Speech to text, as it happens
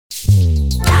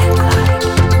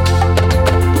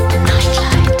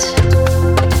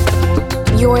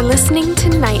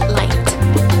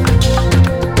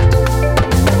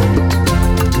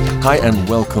Hi and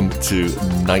welcome to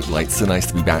Nightlight. So nice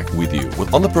to be back with you. Well,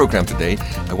 on the program today,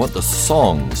 I want the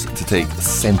songs to take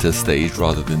center stage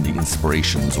rather than the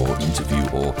inspirations or interview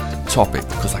or topic,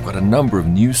 because I've got a number of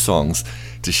new songs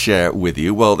to share with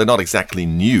you. Well, they're not exactly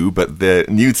new, but they're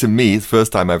new to me. It's the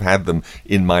first time I've had them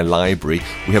in my library.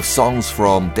 We have songs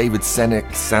from David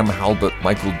Senek, Sam Halbert,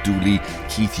 Michael Dooley,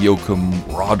 Keith Yokum,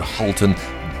 Rod Halton,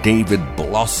 David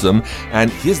Blossom,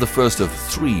 and here's the first of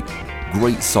three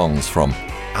great songs from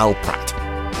Pratt. A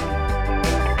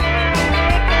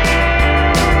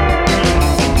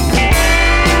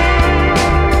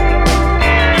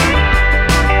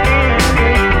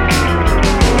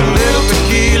little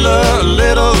tequila, a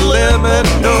little lemon,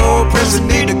 no pressing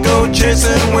need to go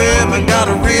chasing women. Got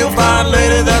a real fine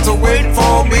lady that's waiting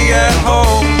for me at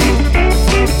home.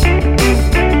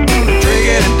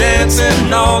 Drinking and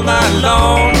dancing all night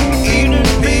long, eating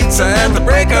pizza at the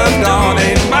break of dawn.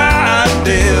 Ain't my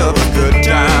idea of a good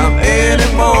time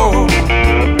anymore.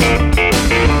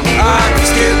 I could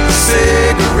skip the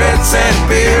cigarettes and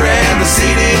beer and the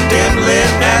seedy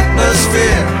dim-lit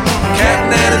atmosphere,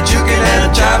 catting and a juking and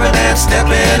a jiving and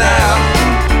stepping out.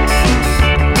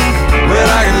 Well,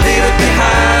 I can leave it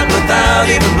behind without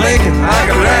even blinking. I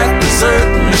could ride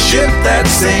deserting the ship that's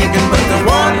sinking, but the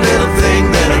one little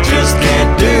thing that I just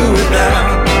can't do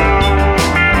without: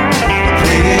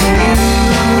 playing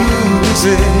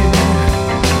music,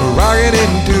 rocking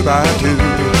in 2x2,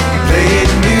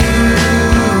 playing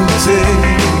music,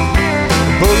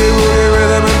 boogie woogie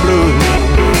rhythm and blues.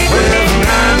 Well,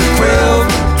 9 to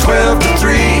 12, 12 to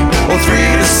 3, or 3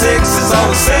 to 6 is all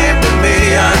the same to me.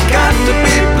 I got to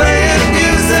be playing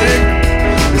music.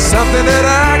 It's something that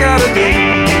I gotta do.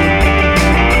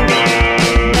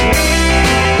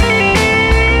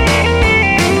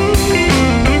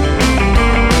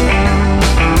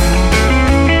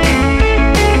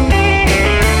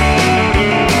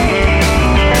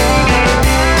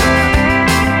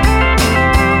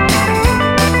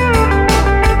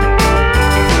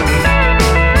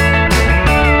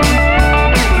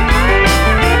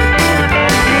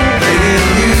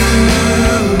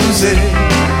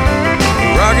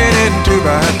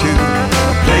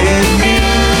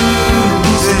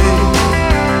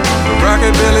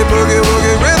 Rockabilly, boogie,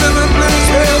 woogie, rhythm and blues.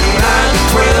 Well, 9 to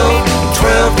 12,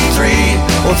 12 to 3,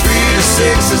 or 3 to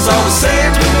 6 is all the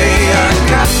same to me. I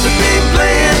got to be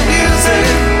playing music,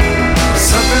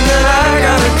 something that I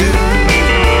gotta do.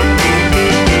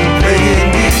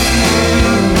 Playing music,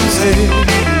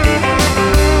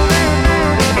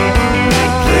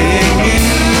 playing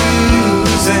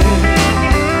music.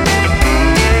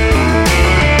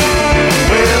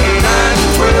 Well, 9 to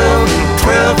 12,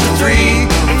 12 to 3,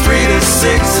 3 to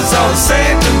 6 is all the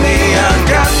same to me. I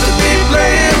got to be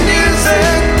playing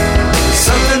music, it's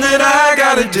something that I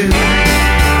gotta do.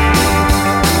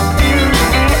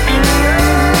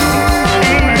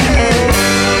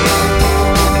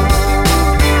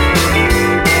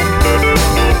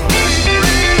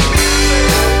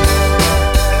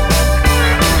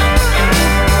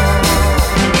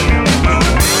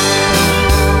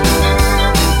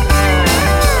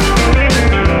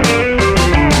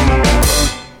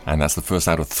 And that's the first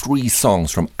out of three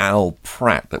songs from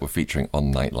Pratt that we're featuring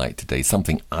on Nightlight today.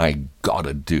 Something I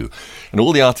Gotta Do. And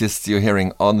all the artists you're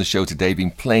hearing on the show today have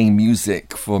been playing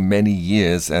music for many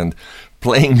years, and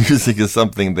playing music is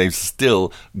something they've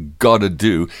still gotta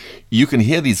do. You can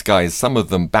hear these guys, some of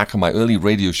them back on my early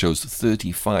radio shows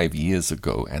 35 years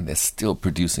ago, and they're still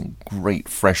producing great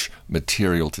fresh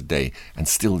material today and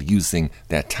still using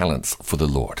their talents for the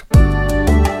Lord.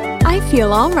 I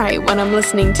feel alright when I'm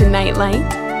listening to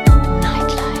Nightlight.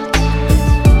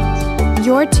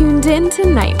 You're tuned in to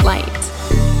Nightlight.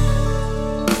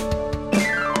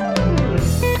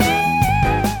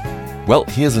 Well,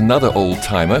 here's another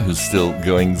old-timer who's still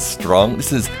going strong.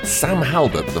 This is Sam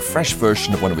Halbert with a fresh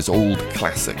version of one of his old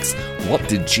classics. What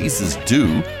did Jesus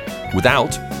do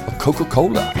without a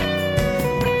Coca-Cola?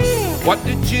 What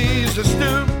did Jesus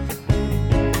do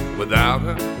without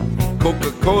a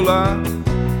Coca-Cola?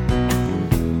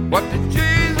 What did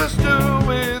Jesus do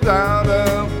without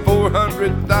a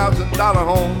 $400,000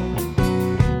 home?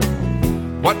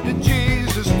 What did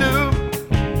Jesus do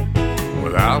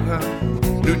without a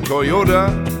new Toyota?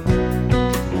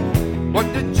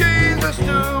 What did Jesus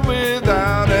do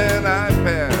without an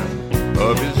iPad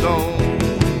of his own?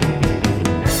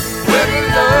 Well, he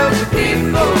loves the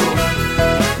people,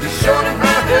 he showed them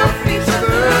how to help each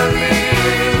other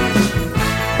live.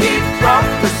 He brought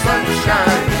the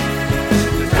sunshine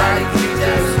to try to teach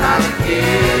us how to give.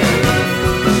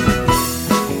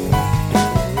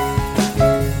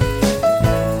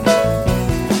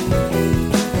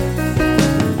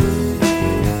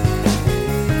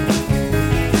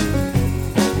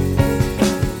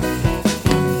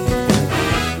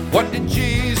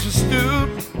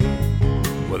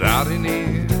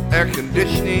 air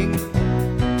conditioning?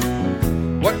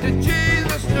 What did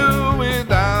Jesus do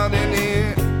without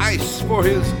any ice for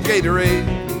his Gatorade?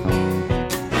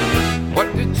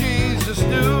 What did Jesus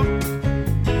do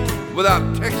without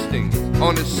texting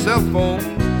on his cell phone?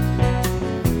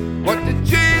 What did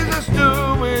Jesus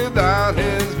do without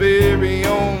his very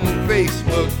own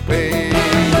Facebook page?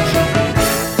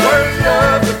 Word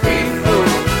of the people,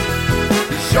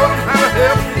 he showed them how to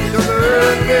help each other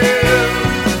live.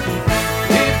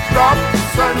 He brought the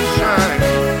sunshine,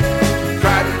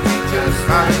 tried to teach us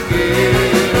how to give.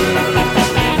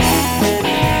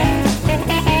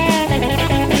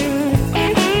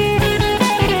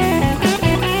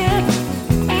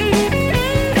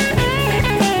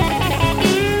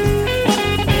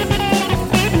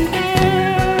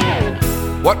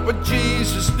 What would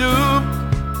Jesus do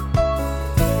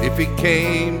if he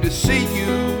came to see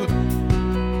you?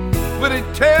 Would he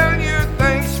tell you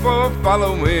thanks for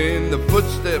following the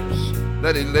footsteps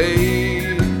that he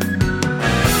laid?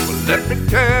 Well, let me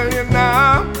tell you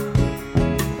now,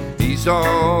 he's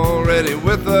already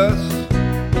with us,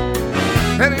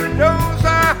 and he knows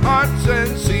our hearts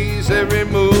and sees every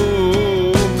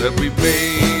move that we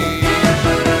made.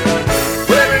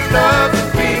 Well, he loves the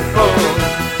people,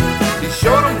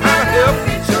 showed them how to help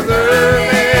each other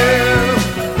live.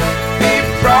 He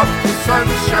brought the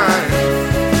sunshine,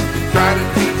 he tried to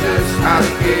teach us how to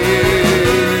give.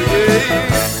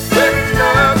 When we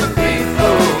love the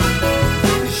people,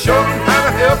 he showed them how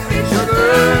to help each other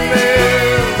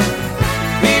live.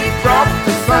 He brought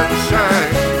the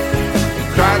sunshine, he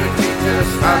tried to teach us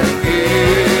how to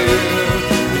give.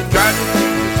 He tried to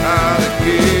teach us how to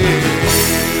give.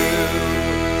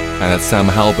 And that's Sam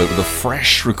Halbert with a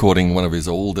fresh recording, one of his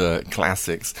older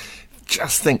classics.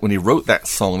 Just think, when he wrote that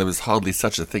song, there was hardly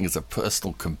such a thing as a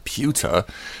personal computer,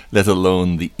 let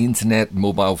alone the internet,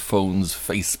 mobile phones,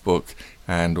 Facebook,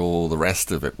 and all the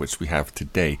rest of it, which we have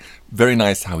today. Very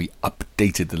nice how he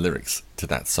updated the lyrics to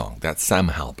that song. That's Sam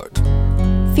Halbert.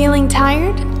 Feeling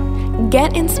tired?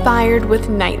 Get inspired with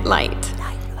Nightlight.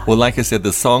 Well, like I said,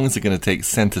 the songs are going to take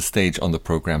center stage on the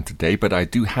program today, but I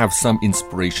do have some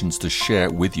inspirations to share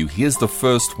with you. Here's the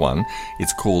first one.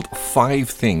 It's called 5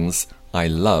 Things I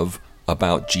Love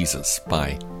About Jesus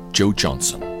by Joe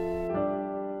Johnson.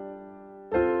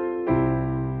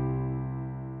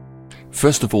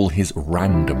 First of all, his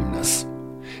randomness.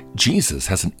 Jesus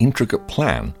has an intricate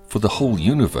plan for the whole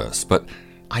universe, but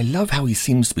I love how he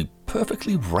seems to be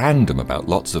perfectly random about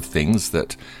lots of things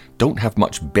that don't have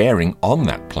much bearing on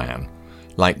that plan,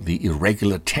 like the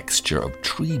irregular texture of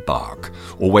tree bark,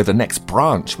 or where the next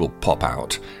branch will pop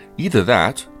out. Either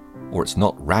that, or it's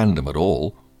not random at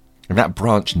all, and that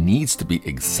branch needs to be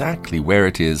exactly where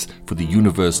it is for the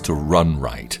universe to run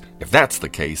right. If that's the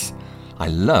case, I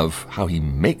love how he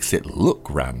makes it look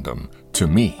random to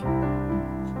me.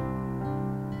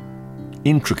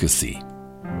 Intricacy.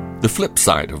 The flip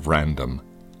side of random.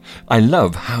 I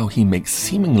love how he makes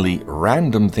seemingly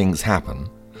random things happen,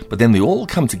 but then they all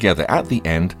come together at the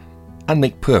end and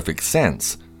make perfect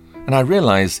sense. And I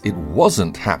realize it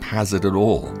wasn't haphazard at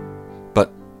all,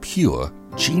 but pure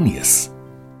genius.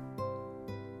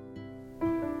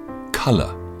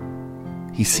 Color.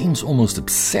 He seems almost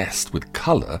obsessed with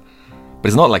color, but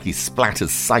it's not like he splatters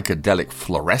psychedelic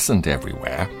fluorescent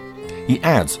everywhere. He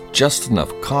adds just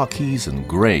enough khakis and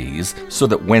greys so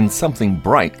that when something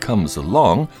bright comes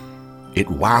along, it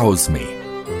wows me.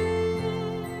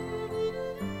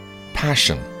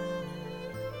 Passion.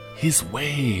 His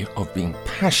way of being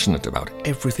passionate about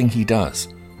everything he does.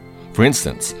 For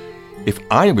instance, if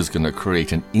I was going to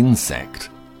create an insect,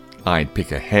 I'd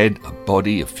pick a head, a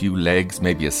body, a few legs,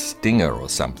 maybe a stinger or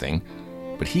something,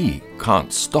 but he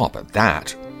can't stop at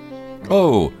that.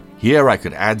 Oh, here I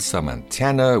could add some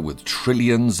antenna with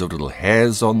trillions of little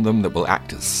hairs on them that will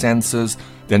act as sensors,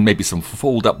 then maybe some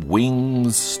fold-up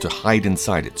wings to hide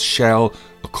inside its shell,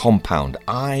 a compound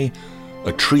eye,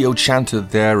 a triochanter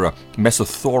there, a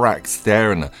mesothorax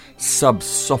there, and a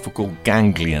subsophical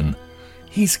ganglion.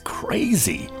 He's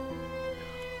crazy.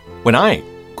 When I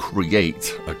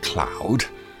create a cloud,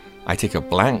 I take a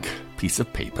blank piece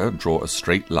of paper, draw a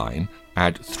straight line,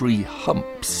 add 3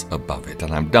 humps above it,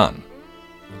 and I'm done.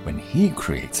 When he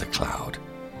creates a cloud,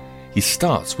 he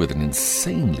starts with an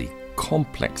insanely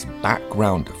complex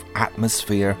background of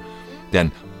atmosphere,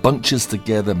 then bunches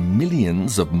together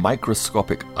millions of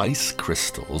microscopic ice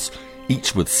crystals,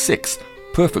 each with 6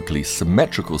 perfectly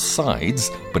symmetrical sides,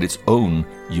 but its own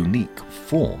unique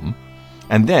form,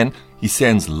 and then he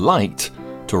sends light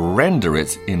to render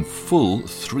it in full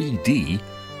 3D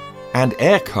and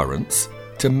air currents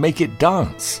to make it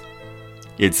dance.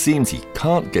 It seems he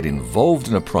can't get involved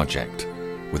in a project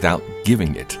without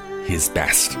giving it his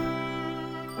best.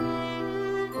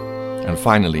 And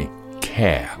finally,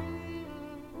 care.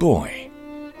 Boy,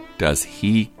 does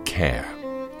he care.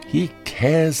 He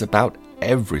cares about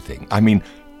everything. I mean,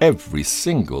 every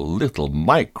single little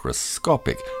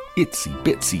microscopic,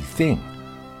 itsy-bitsy thing.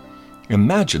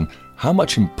 Imagine how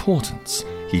much importance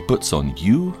he puts on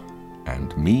you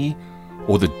and me,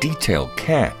 or the detailed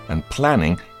care and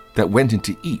planning that went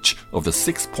into each of the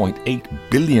 6.8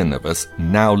 billion of us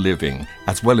now living,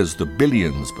 as well as the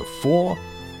billions before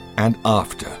and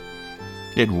after.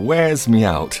 It wears me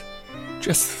out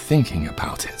just thinking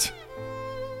about it.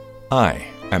 I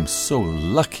am so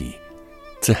lucky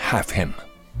to have him.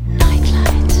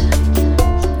 Nightlight.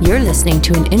 You're listening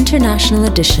to an international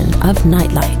edition of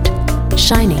Nightlight,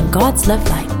 shining God's love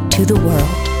light to the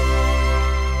world.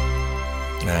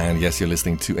 And yes, you're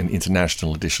listening to an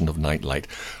international edition of Nightlight.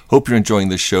 Hope you're enjoying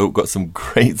the show. Got some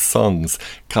great songs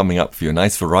coming up for you. A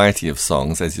nice variety of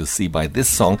songs, as you'll see by this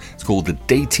song. It's called The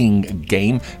Dating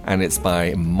Game, and it's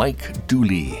by Mike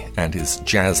Dooley and his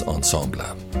Jazz Ensemble.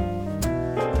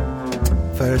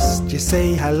 First you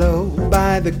say hello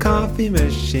by the coffee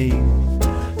machine,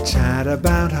 chat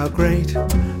about how great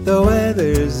the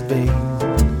weather's been,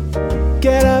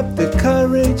 get up the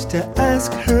courage to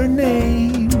ask her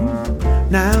name.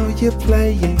 Now you're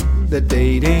playing the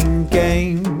dating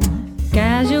game.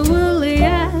 Casually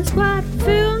ask what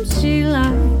film she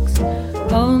likes,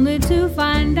 only to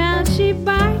find out she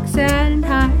bikes and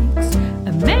hikes.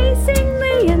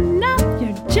 Amazingly enough,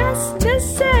 you're just the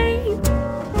same.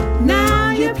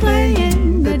 Now you're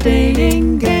playing the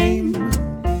dating game.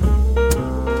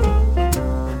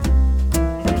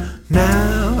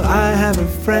 Now I have a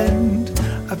friend,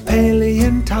 a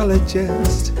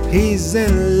paleontologist. He's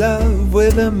in love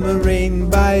with a marine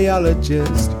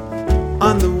biologist.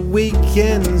 On the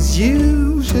weekends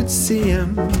you should see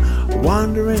him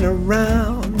wandering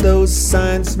around those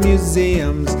science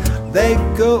museums. They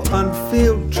go on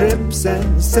field trips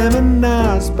and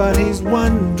seminars, but he's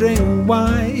wondering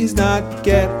why he's not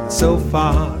getting so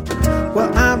far.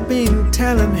 Well, I've been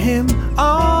telling him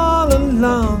all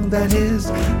along that his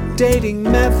dating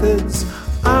methods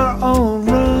are all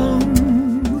wrong.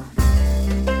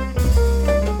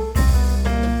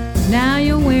 Now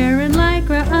you're wearing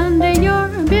lycra under your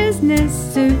business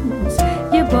suits.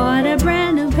 You bought a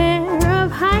brand new pair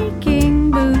of hiking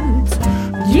boots.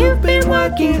 You've been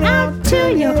working out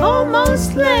till you're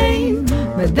almost lame,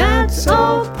 but that's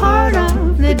all part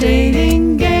of the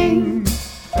dating game.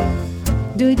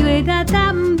 Do do da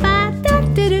da ba da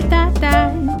do da da.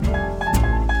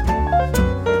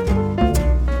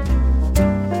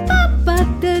 Ba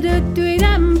do do do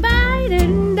da ba da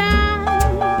da.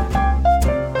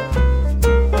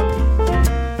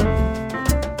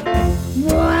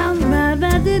 Well ba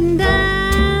ba da da.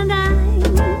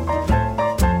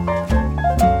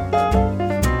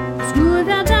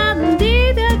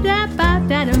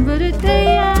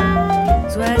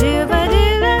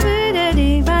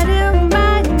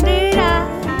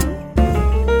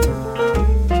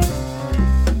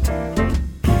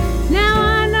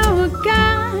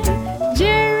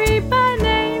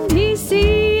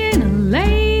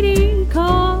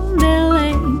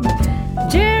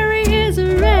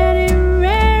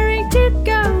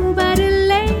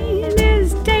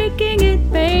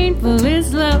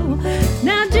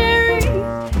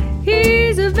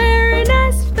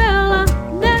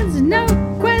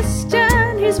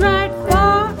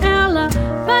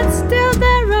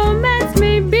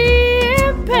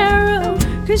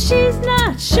 She's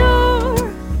not sure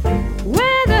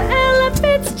whether Ella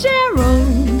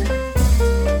Fitzgerald.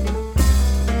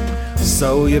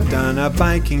 So you've done a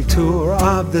biking tour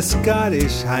of the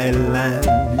Scottish Highlands,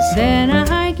 then a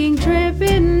hiking trip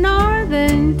in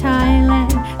northern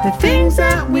Thailand. The things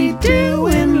that we do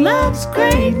in love's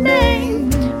great name,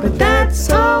 but that's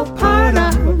all part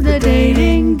of the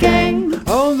dating game.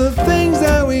 All the things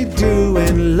that we do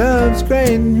in love's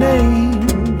great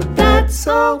name, but that's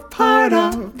all part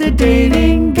of the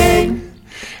dating game.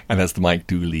 And that's the Mike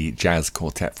Dooley Jazz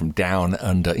Quartet from down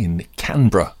under in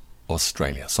Canberra,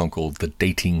 Australia. A song called The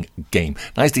Dating Game.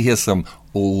 Nice to hear some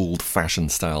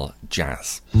old-fashioned style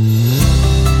jazz.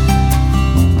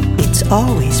 It's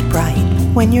always bright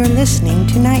when you're listening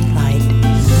to Nightlight.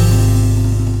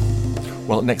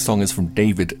 Well, next song is from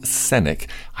David Senek.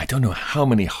 I don't know how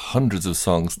many hundreds of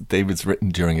songs David's written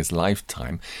during his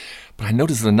lifetime, but I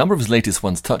noticed that a number of his latest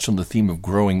ones touch on the theme of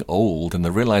growing old and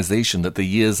the realization that the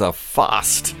years are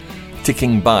fast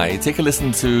ticking by. Take a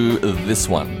listen to this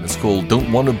one. It's called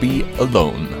Don't Wanna Be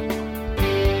Alone.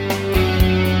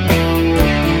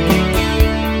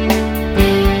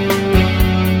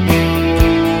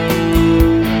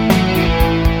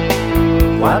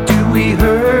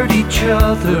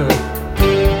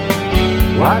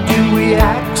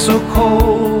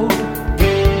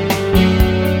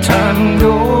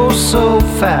 so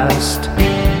fast,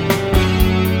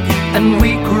 and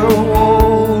we grow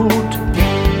old,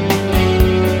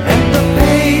 and the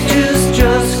pages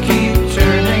just keep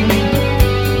turning,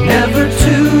 never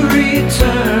to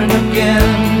return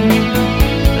again.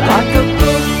 Like a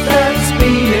book that's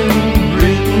being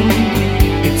written,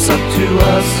 it's up to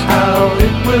us how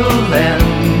it will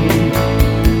end.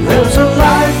 There's a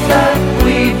life that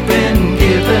we've been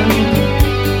given,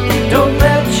 don't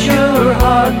let your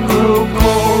heart grow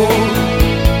cold.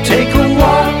 Take a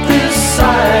walk this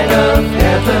side of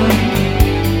heaven,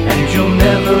 and you'll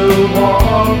never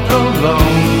walk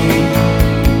alone.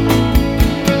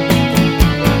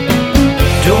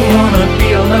 Don't wanna be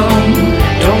alone,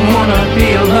 don't wanna be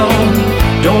alone,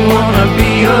 don't wanna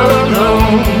be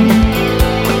alone.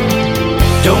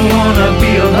 Don't wanna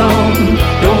be alone,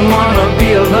 don't wanna be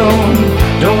alone,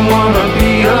 don't wanna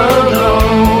be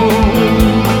alone.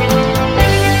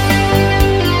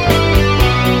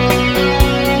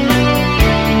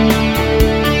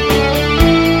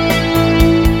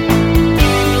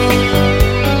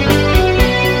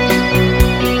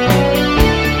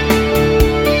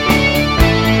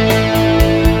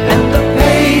 And the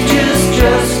pages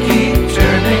just keep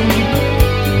turning,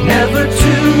 never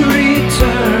to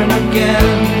return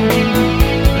again.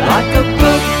 Like a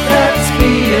book that's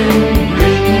being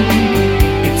written,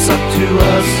 it's up to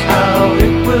us how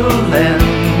it will end.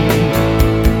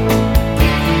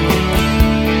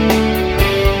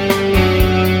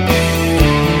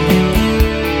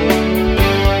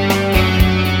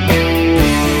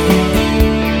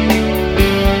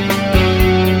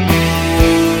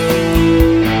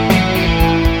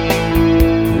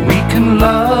 We can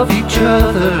love each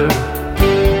other,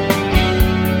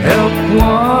 help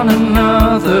one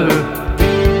another.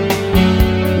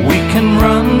 We can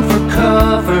run for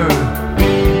cover,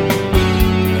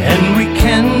 and we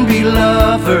can be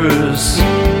lovers.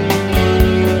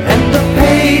 And the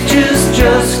pages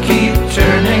just keep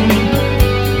turning,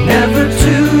 never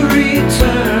to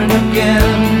return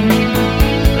again.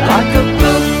 Like a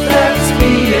book that's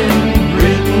being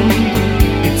written,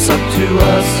 it's up to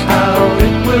us how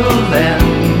it will end.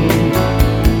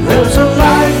 There's a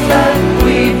life that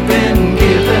we've been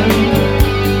given,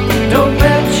 don't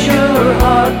let your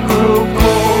heart grow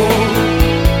cold.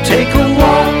 Take a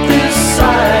walk this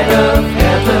side of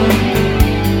heaven,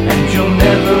 and you'll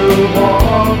never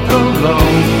walk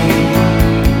alone.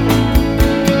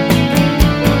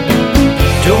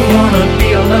 Don't wanna be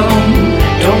alone,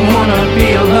 don't wanna be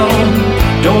alone,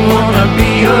 don't wanna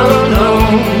be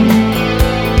alone.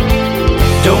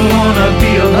 Don't wanna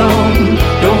be alone,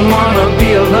 don't wanna be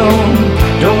alone,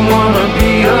 don't wanna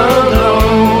be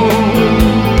alone.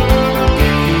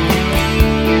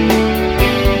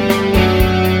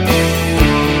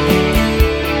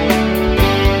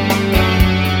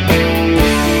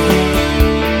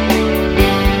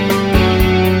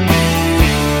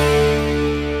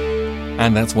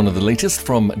 And that's one of the latest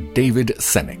from David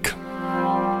Senek.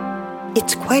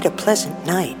 It's quite a pleasant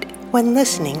night when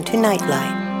listening to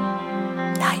Nightlight.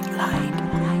 Nightlight.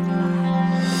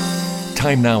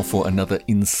 Time now for another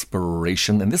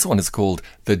inspiration, and this one is called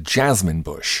The Jasmine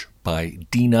Bush by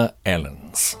Dina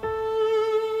Ellens.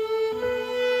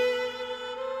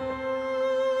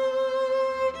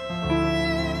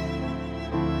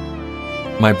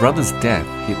 My brother's death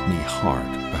hit me hard,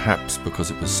 perhaps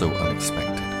because it was so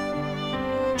unexpected.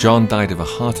 John died of a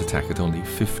heart attack at only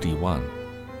 51.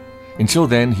 Until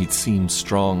then, he'd seemed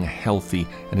strong, healthy,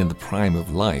 and in the prime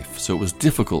of life, so it was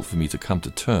difficult for me to come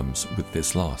to terms with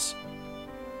this loss.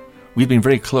 We'd been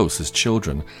very close as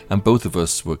children, and both of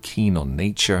us were keen on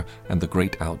nature and the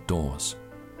great outdoors.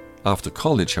 After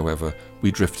college, however,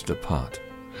 we drifted apart.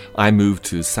 I moved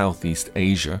to Southeast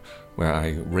Asia, where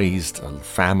I raised a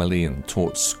family and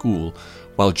taught school,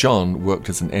 while John worked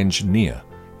as an engineer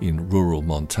in rural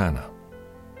Montana.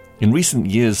 In recent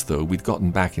years, though, we'd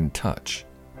gotten back in touch.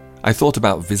 I thought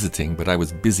about visiting, but I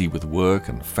was busy with work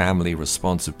and family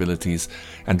responsibilities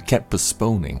and kept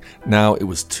postponing. Now it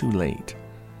was too late.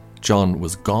 John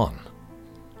was gone.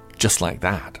 Just like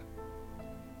that.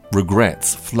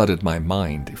 Regrets flooded my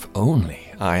mind. If only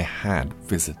I had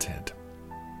visited.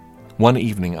 One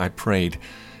evening I prayed,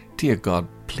 "Dear God,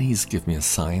 please give me a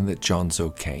sign that John's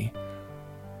okay."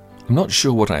 I'm not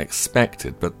sure what I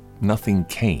expected, but nothing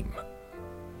came.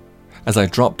 As I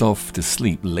dropped off to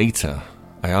sleep later,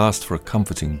 I asked for a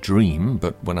comforting dream,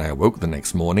 but when I awoke the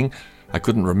next morning, I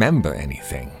couldn't remember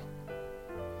anything.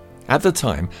 At the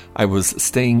time, I was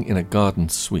staying in a garden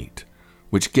suite,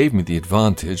 which gave me the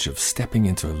advantage of stepping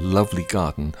into a lovely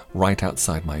garden right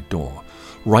outside my door.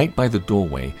 Right by the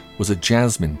doorway was a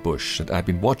jasmine bush that I'd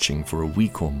been watching for a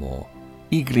week or more.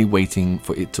 eagerly waiting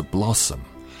for it to blossom.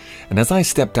 And as I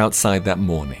stepped outside that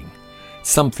morning,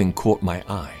 something caught my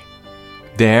eye.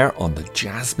 There on the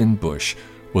jasmine bush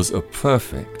was a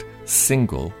perfect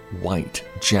single white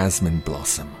jasmine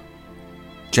blossom.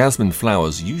 Jasmine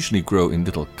flowers usually grow in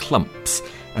little clumps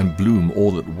and bloom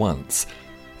all at once,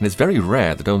 and it's very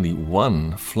rare that only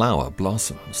one flower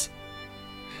blossoms.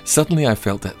 Suddenly I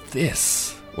felt that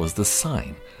this was the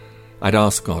sign I'd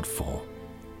asked God for.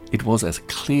 It was as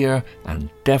clear and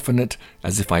definite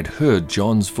as if I'd heard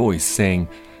John's voice saying,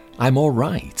 "I'm all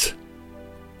right."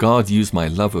 God used my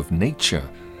love of nature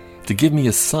to give me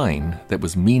a sign that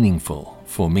was meaningful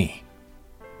for me.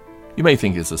 You may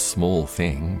think it's a small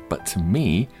thing, but to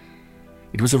me,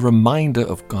 it was a reminder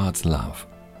of God's love.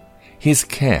 His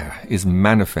care is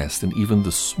manifest in even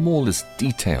the smallest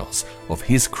details of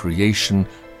His creation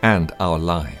and our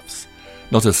lives.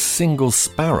 Not a single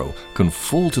sparrow can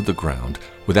fall to the ground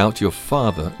without your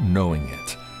Father knowing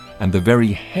it, and the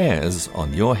very hairs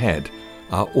on your head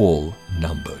are all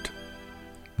numbered.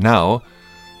 Now,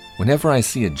 whenever I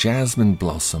see a jasmine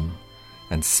blossom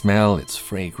and smell its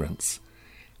fragrance,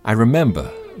 I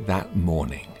remember that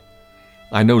morning.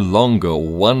 I no longer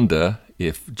wonder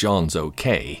if John's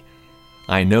okay.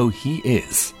 I know he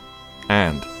is,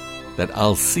 and that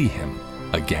I'll see him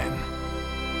again.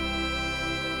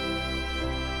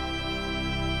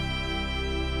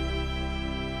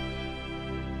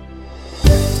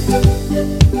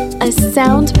 A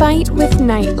soundbite with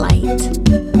Nightlight.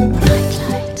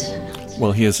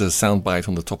 Well, here's a soundbite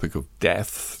on the topic of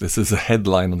death. This is a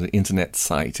headline on the internet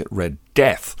site. It read,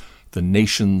 "Death, the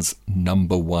nation's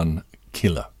 #1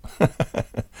 killer."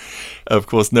 Of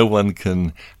course, no one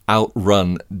can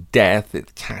outrun death.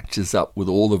 It catches up with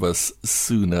all of us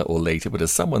sooner or later. But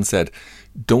as someone said,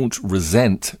 don't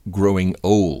resent growing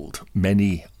old.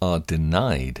 Many are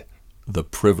denied the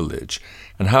privilege.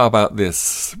 And how about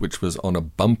this, which was on a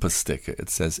bumper sticker? It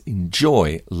says,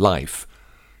 "Enjoy life.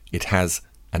 It has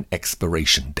an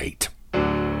expiration date."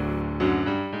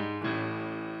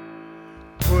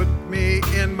 Put me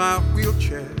in my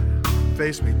wheelchair,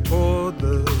 face me toward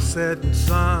the setting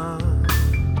sun.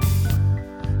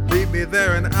 Leave me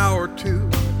there an hour or two,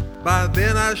 by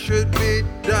then I should be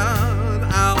done.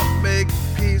 I'll make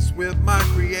peace with my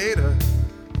Creator,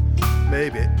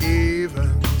 maybe even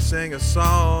sing a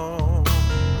song.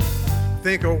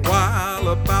 Think a while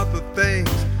about the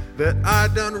things that I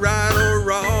done right or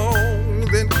wrong,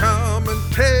 then come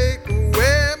and take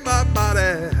away my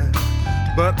body,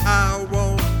 but I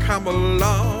won't come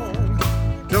along.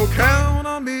 Don't count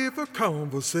on me for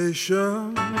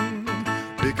conversation,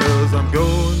 because I'm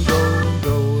going,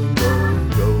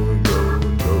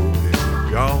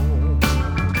 gone.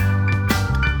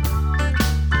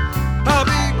 I'll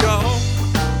be gone.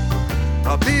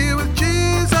 I'll be with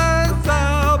Jesus.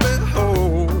 I'll be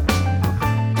home.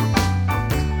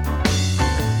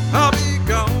 I'll be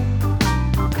gone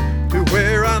to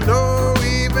where I know,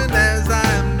 even as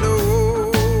I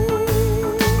know.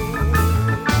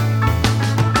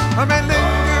 I may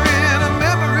linger in a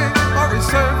memory or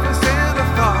resurface in a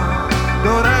thought.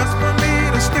 Don't ask for me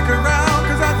to stick around,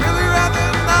 'cause I'd really rather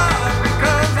not,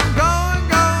 because I'm gone.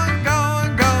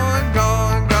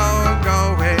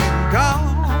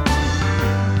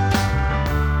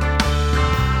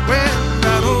 When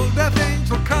that old death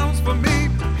angel comes for me,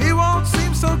 he won't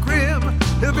seem so grim.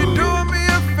 He'll be doing me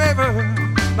a favor,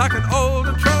 like an old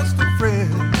and trusted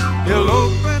friend. He'll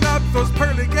open up those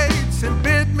pearly gates and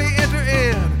bid me enter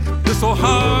in. This old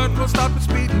heart will stop its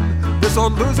beating. This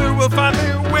old loser will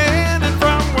finally win. And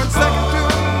from 1 second to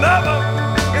another,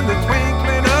 in the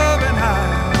twinkling of an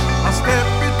eye, I'll step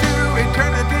into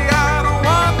eternity. I don't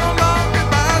want no long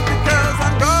goodbyes, because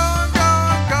I'm gone.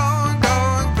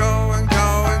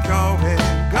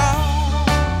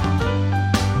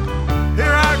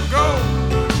 Here I go.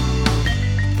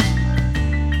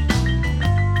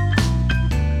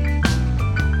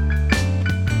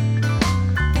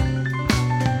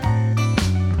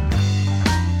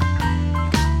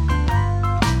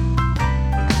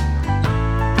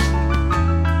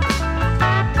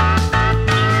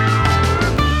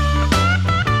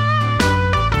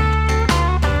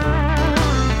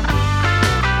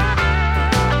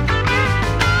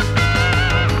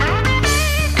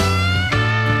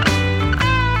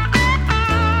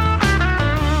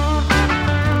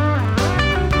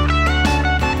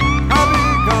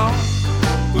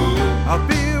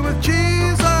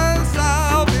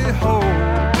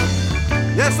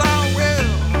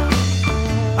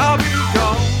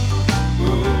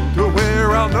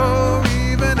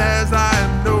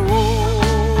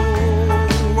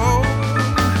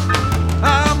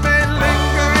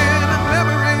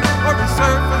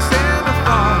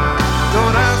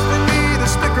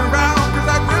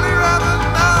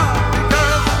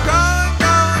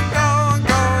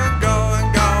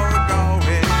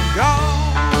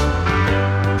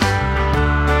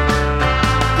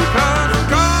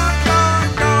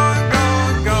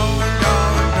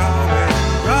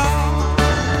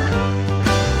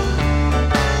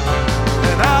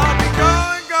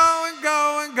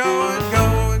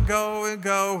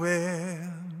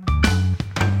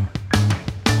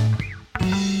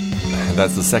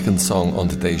 That's the second song on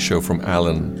today's show from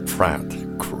Alan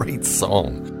Pratt. Great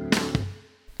song.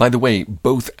 By the way,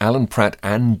 both Alan Pratt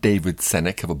and David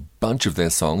Senek have a bunch of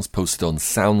their songs posted on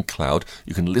SoundCloud.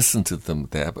 You can listen to them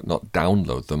there, but not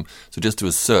download them. So just do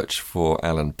a search for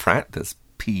Alan Pratt, that's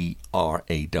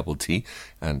P-R-A-T-T,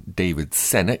 and David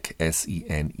Senek,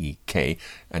 S-E-N-E-K,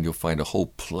 and you'll find a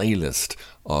whole playlist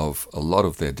of a lot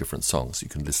of their different songs. You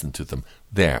can listen to them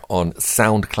there on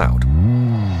SoundCloud.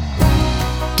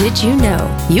 Did you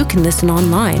know you can listen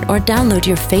online or download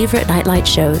your favorite Nightlight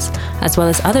shows, as well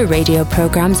as other radio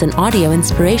programs and audio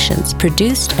inspirations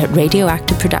produced at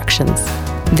Radioactive Productions?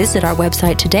 Visit our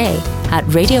website today at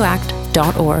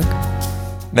radioact.org.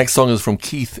 Next song is from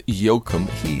Keith Yokum.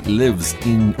 He lives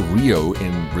in Rio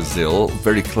in Brazil,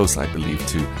 very close, I believe,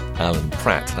 to Alan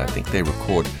Pratt, and I think they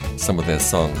record some of their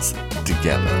songs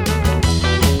together.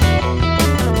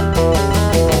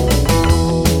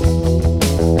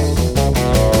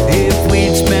 If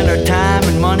we'd spend our time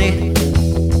and money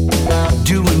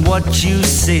doing what you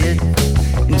said,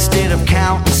 instead of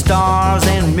counting stars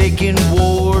and making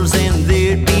wars, and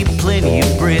there'd be plenty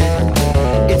of bread.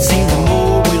 It seems the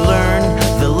more we learn,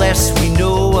 the less we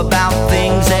know about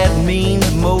things that mean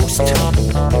the most.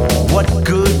 What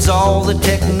good's all the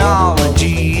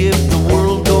technology if the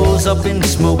world goes up in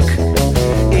smoke?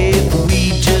 If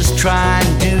we just try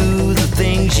and do the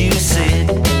things you said,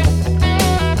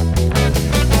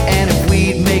 and if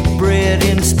we'd make bread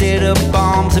instead of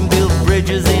bombs and build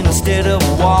bridges instead of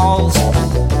walls,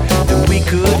 then we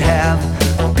could have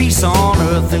peace on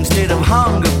earth instead of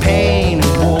hunger, pain,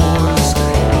 and wars.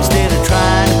 Instead of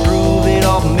trying to prove it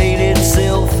all made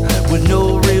itself with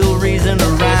no real reason to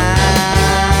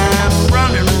rhyme,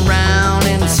 running around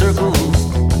in circles,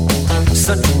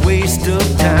 such a waste of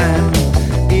time.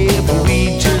 If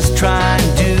we just try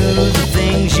and do the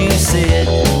things you said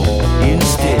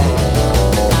instead.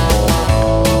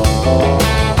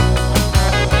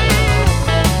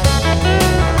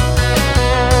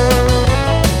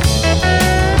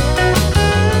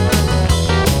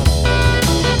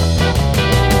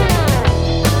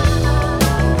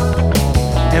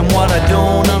 And what I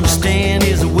don't understand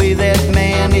is the way that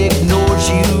man ignores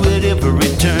you at every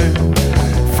turn.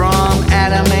 From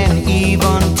Adam and Eve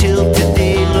until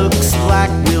today, looks like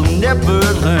we'll never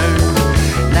learn.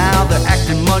 Now they're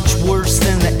acting much worse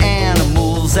than the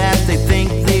animals that they think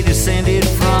they descended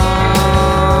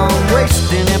from.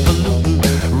 Wasting and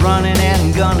polluting, running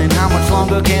and gunning, how much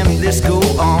longer can this go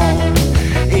on?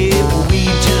 If we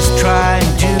just try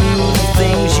and do the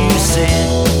things you said,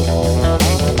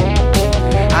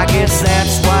 I guess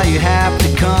that's why you have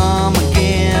to come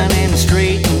again and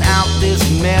straighten out this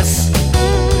mess.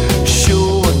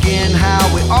 Show again how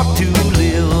we ought to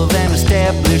live and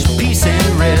establish peace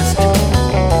and rest.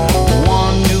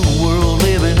 One new world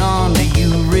living under you,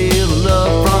 real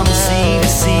love from sea to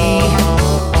sea.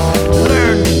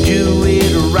 Learn to do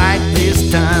it right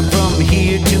this time from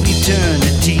here to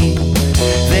eternity.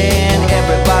 Then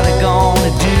everybody gonna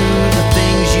do the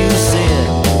things you said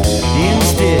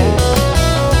instead.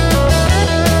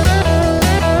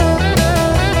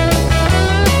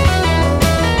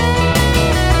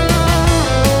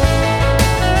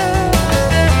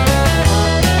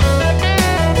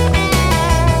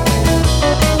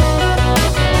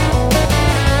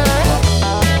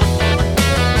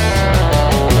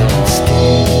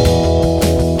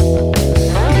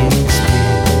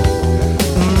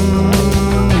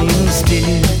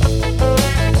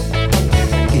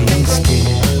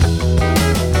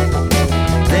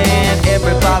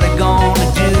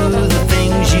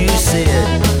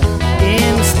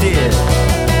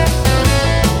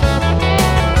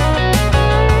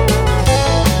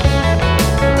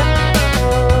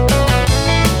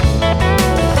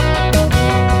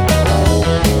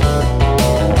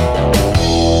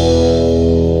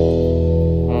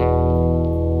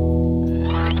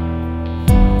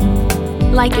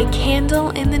 Like a candle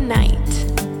in the night,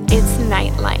 it's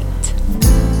Nightlight.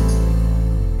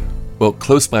 Well,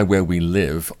 close by where we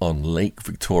live on Lake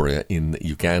Victoria in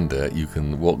Uganda, you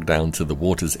can walk down to the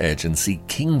water's edge and see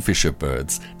kingfisher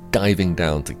birds diving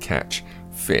down to catch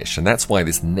fish. And that's why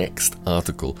this next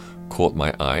article caught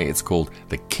my eye. It's called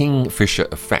The Kingfisher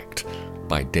Effect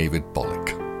by David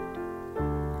Bollock.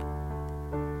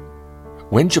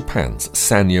 When Japan's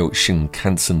Sanyo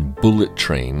Shinkansen bullet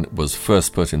train was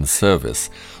first put in service,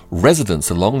 residents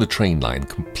along the train line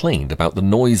complained about the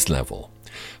noise level.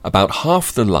 About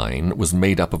half the line was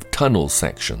made up of tunnel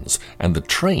sections, and the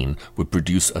train would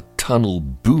produce a tunnel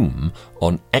boom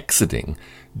on exiting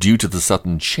due to the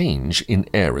sudden change in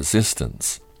air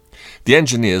resistance. The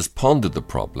engineers pondered the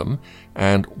problem,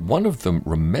 and one of them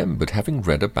remembered having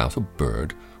read about a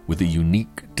bird with a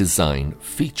unique design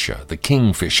feature, the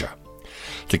kingfisher.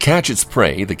 To catch its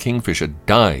prey, the kingfisher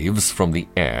dives from the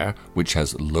air, which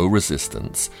has low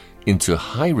resistance, into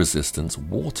high-resistance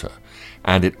water,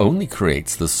 and it only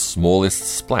creates the smallest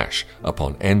splash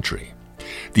upon entry.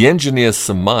 The engineers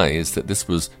surmised that this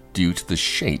was due to the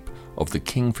shape of the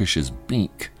kingfisher's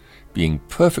beak being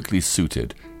perfectly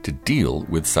suited to deal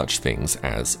with such things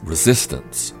as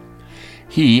resistance.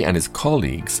 He and his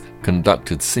colleagues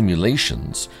conducted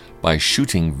simulations by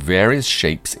shooting various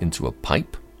shapes into a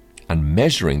pipe and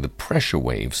measuring the pressure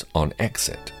waves on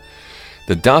exit.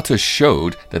 The data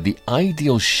showed that the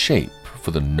ideal shape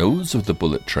for the nose of the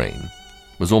bullet train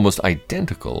was almost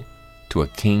identical to a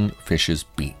kingfisher's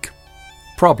beak.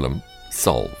 Problem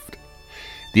solved.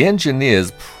 The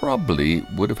engineers probably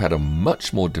would have had a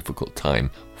much more difficult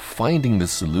time finding the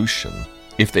solution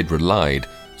if they'd relied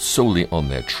solely on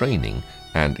their training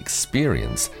and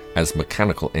experience as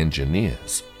mechanical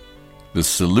engineers. The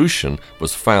solution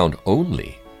was found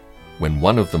only when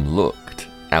one of them looked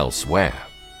elsewhere.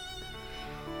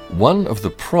 One of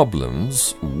the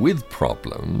problems with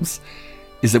problems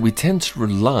is that we tend to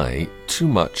rely too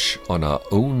much on our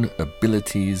own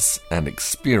abilities and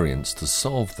experience to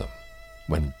solve them,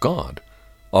 when God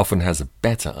often has a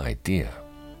better idea.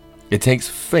 It takes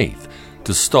faith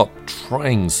to stop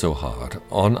trying so hard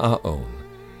on our own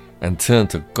and turn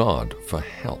to God for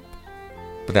help.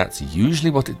 But that's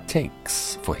usually what it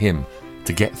takes for Him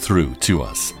to get through to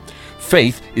us.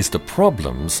 Faith is to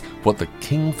problems what the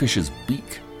kingfisher's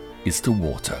beak is to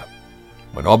water.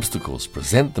 When obstacles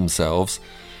present themselves,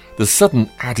 the sudden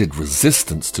added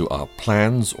resistance to our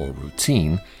plans or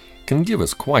routine can give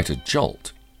us quite a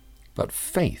jolt. But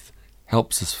faith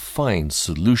helps us find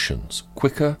solutions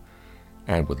quicker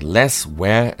and with less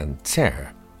wear and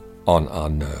tear on our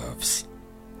nerves.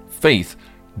 Faith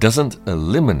doesn't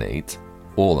eliminate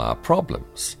all our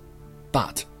problems,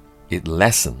 but it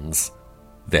lessens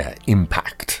their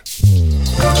impact.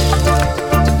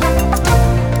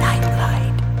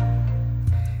 Nightlight.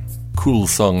 Cool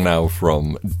song now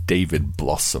from David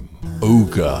Blossom.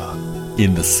 Ogre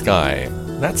in the Sky.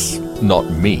 That's not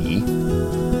me.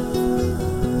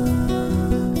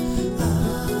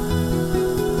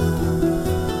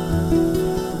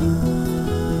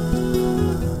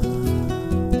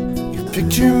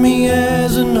 Picture me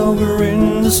as an ogre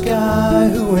in the sky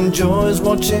who enjoys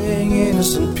watching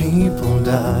innocent people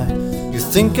die. You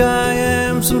think I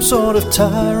am some sort of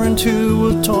tyrant who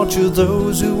will torture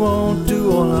those who won't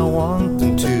do all I want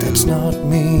them to. But that's not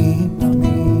me, not me,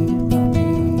 not me.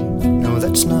 No,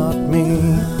 that's not me.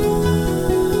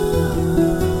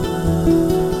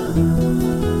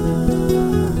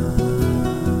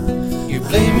 You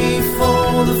blame me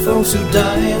for the folks who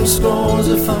die in scores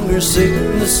of hunger,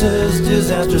 sicknesses,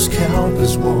 disasters,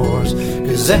 countless wars.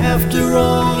 'Cause after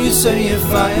all, you say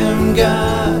if I am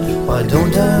God, why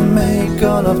don't I make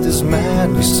all of this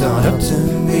madness? It's not up to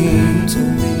me,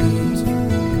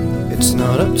 it's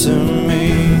not up to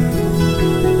me.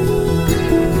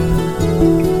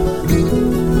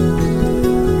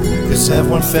 'Cause have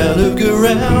one fell look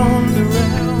around,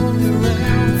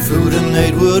 food and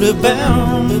aid would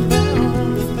abound.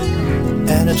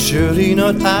 And it's surely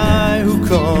not I who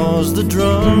caused the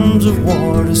drums of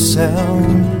war to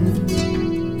sound.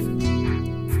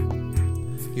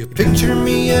 You picture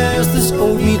me as this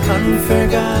old meat unfair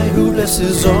guy who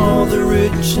blesses all the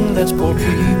rich and lets poor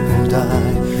people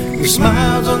die, who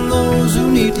smiles on those who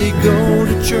neatly go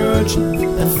to church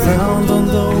and frowns on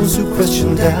those who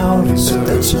question, doubt, and search.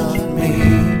 That's not me.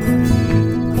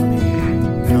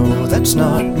 No, that's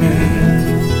not me.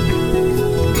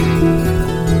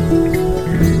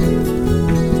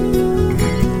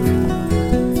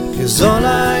 All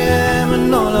I am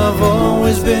and all I've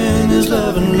always been is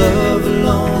love and love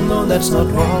alone. No, that's not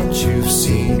what you've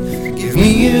seen. Give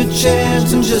me a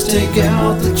chance and just take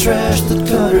out the trash that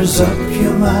clutters up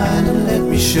your mind, and let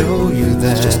me show you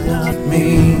that it's just not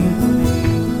me.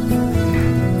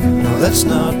 No, that's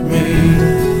not me.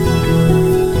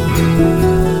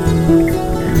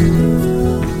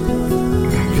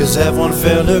 Cause have one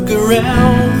fair look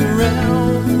around,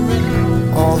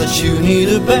 all that you need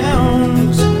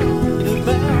abounds.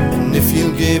 If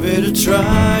you gave it a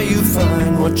try, you'll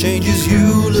find what changes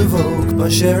you'll evoke by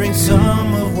sharing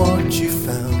some of what you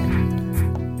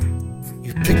found.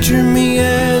 You picture me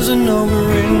as an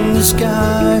ogre in the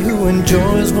sky who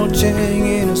enjoys watching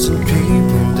innocent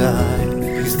people die.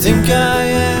 You think I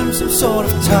am some sort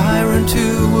of tyrant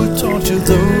who will torture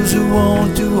those who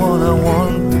won't do all I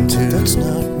want them to. That's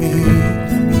not me.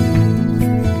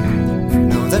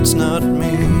 No, that's not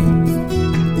me.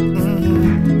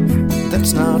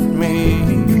 That's not me.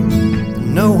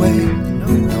 No way,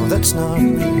 no way. that's not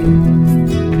me.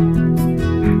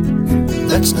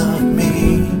 That's not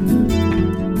me.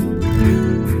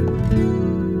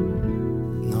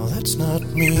 No, that's not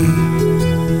me.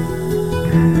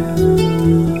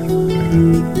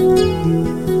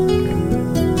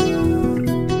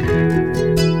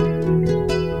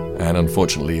 And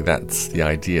unfortunately, that's the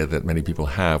idea that many people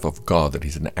have of God, that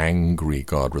he's an angry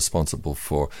God responsible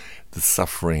for the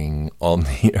suffering on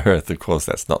the earth. Of course,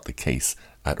 that's not the case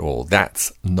at all.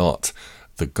 That's not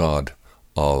the God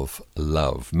of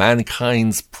love.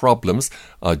 Mankind's problems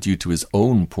are due to his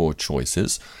own poor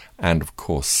choices and, of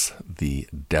course, the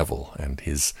devil and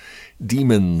his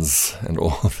demons and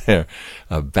all their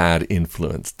bad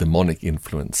influence, demonic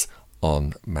influence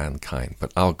on mankind.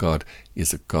 But our God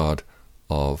is a God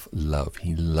of love.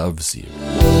 He loves you.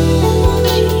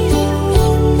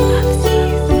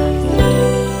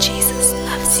 Jesus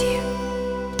loves you.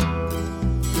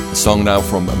 A song now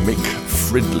from Mick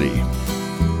Fridley.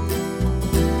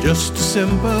 Just a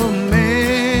simple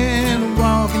man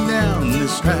walking down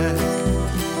this track.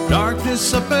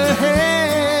 Darkness up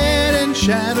ahead and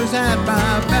shadows at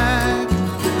my back.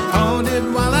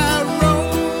 Haunted while I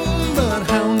roam, but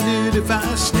hounded if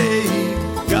I stay.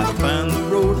 Gotta find the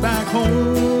road back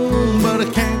home, but I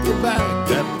can't go back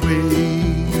that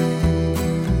way.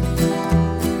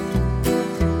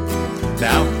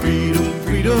 Now freedom,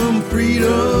 freedom,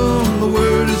 freedom, the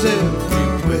word is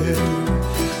everywhere.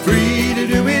 Free to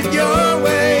do it your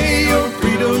way, your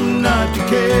freedom not to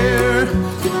care.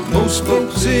 Most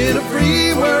folks in a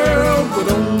free world would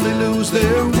only lose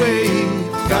their way.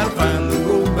 Gotta find the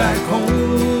road back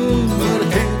home, but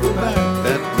I can't go back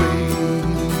that way.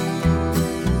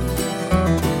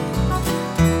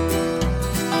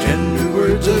 Tender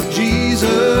words of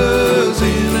Jesus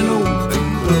in an open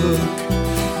book.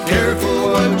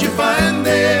 Careful what you find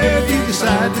there if you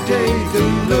decide to take a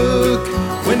look.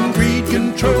 When greed,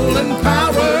 control, and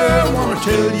power wanna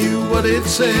tell you what it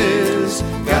says.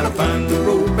 Gotta find the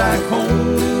road back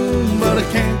home, but I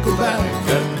can't go back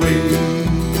that way.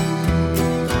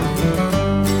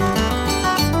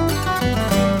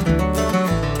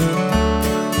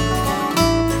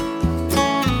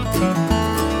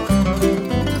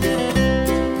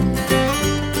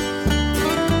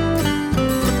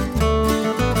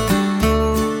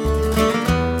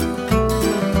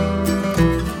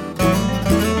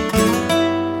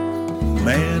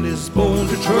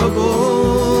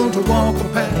 Trouble to walk a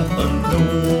path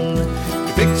unknown.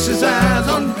 He fixes his eyes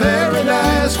on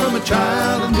paradise from a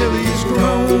child until he's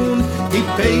grown. He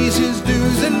pays his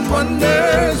dues and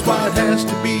wonders why it has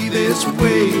to be this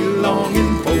way.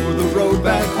 Longing for the road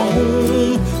back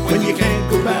home when you can't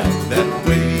go back that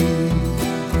way.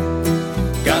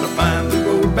 Gotta find the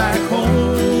road back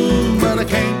home, but I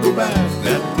can't go back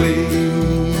that way.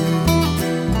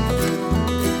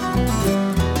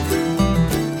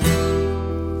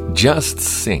 Just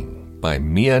Sing by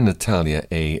Mia Natalia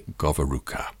A.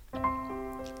 Govaruka.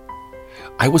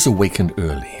 I was awakened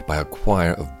early by a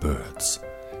choir of birds,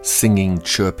 singing,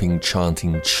 chirping,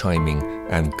 chanting, chiming,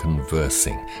 and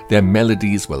conversing. Their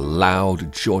melodies were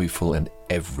loud, joyful, and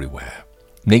everywhere.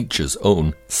 Nature's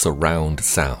own surround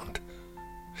sound.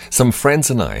 Some friends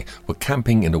and I were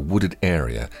camping in a wooded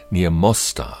area near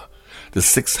Mostar, the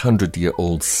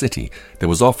 600-year-old city that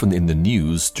was often in the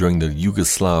news during the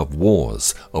Yugoslav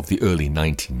wars of the early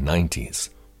 1990s.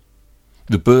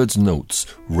 The birds' notes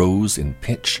rose in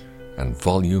pitch and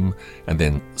volume and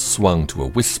then swung to a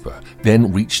whisper,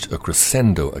 then reached a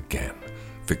crescendo again,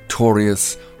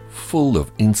 victorious, full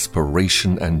of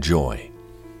inspiration and joy.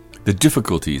 The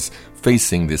difficulties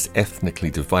facing this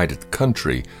ethnically divided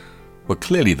country were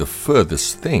clearly the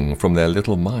furthest thing from their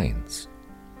little minds.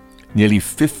 Nearly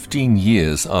 15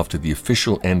 years after the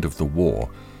official end of the war,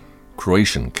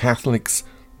 Croatian Catholics,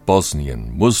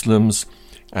 Bosnian Muslims,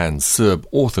 and Serb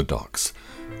Orthodox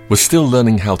were still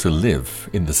learning how to live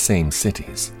in the same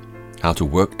cities, how to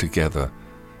work together,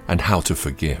 and how to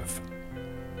forgive.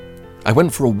 I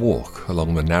went for a walk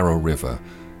along the narrow river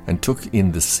and took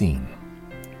in the scene.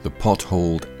 The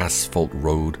potholed asphalt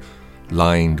road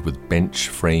lined with bench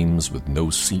frames with no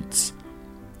seats,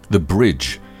 the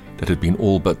bridge that had been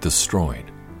all but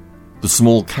destroyed, the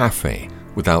small cafe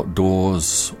without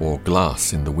doors or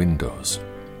glass in the windows,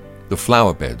 the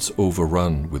flower beds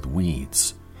overrun with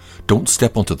weeds. Don't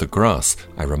step onto the grass,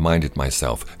 I reminded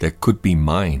myself. There could be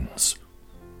mines.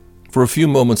 For a few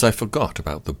moments I forgot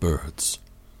about the birds.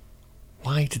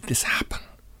 Why did this happen?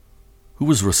 Who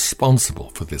was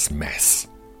responsible for this mess?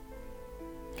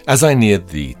 As I neared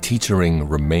the teetering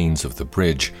remains of the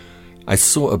bridge, I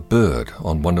saw a bird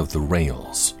on one of the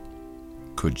rails.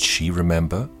 Could she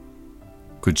remember?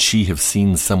 Could she have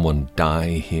seen someone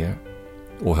die here,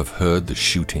 or have heard the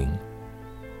shooting?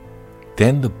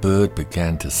 Then the bird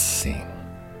began to sing,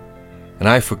 and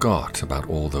I forgot about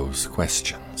all those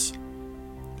questions.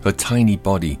 Her tiny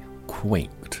body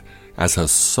quaked as her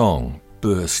song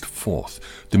burst forth.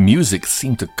 The music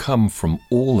seemed to come from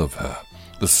all of her.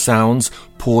 The sounds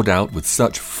poured out with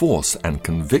such force and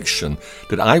conviction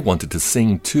that I wanted to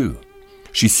sing too.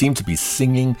 She seemed to be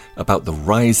singing about the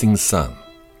rising sun,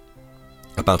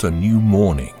 about a new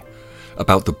morning,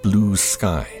 about the blue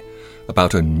sky,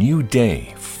 about a new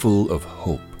day full of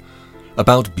hope,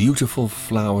 about beautiful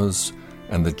flowers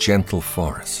and the gentle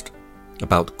forest,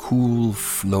 about cool,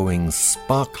 flowing,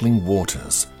 sparkling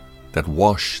waters that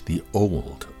wash the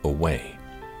old away.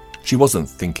 She wasn't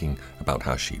thinking about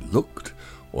how she looked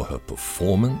or her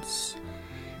performance.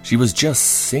 She was just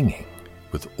singing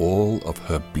with all of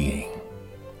her being.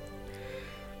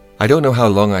 I don't know how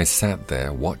long I sat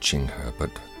there watching her, but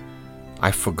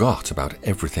I forgot about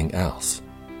everything else.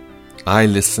 I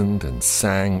listened and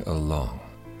sang along.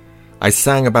 I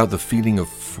sang about the feeling of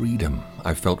freedom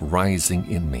I felt rising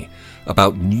in me,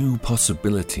 about new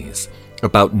possibilities,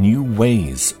 about new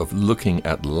ways of looking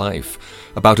at life,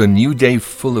 about a new day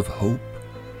full of hope,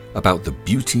 about the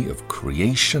beauty of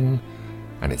creation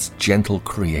and its gentle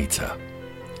creator,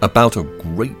 about a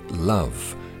great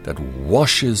love that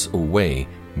washes away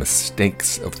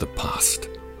mistakes of the past.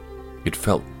 It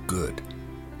felt good.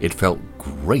 It felt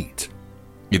great.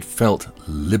 It felt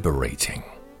liberating.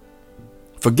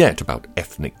 Forget about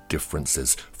ethnic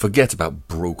differences. Forget about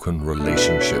broken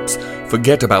relationships.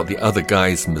 Forget about the other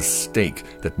guy's mistake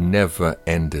that never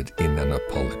ended in an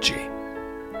apology.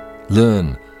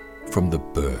 Learn from the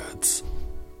birds.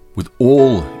 With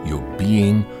all your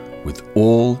being, with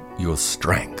all your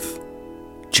strength.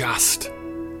 Just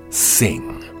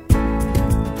sing.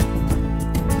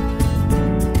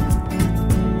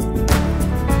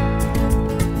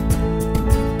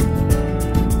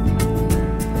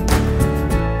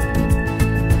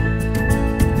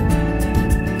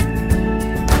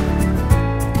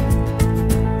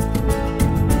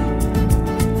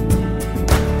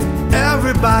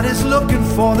 Everybody's looking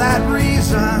for that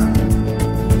reason.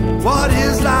 What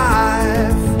is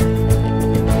life?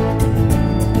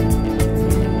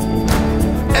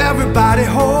 Everybody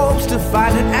hopes to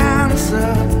find an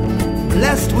answer,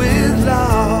 blessed with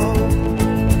love.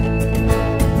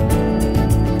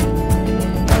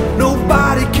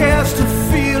 Nobody cares to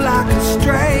feel like a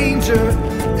stranger.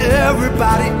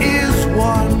 Everybody is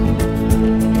one.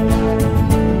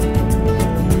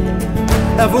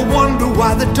 Ever wonder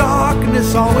why the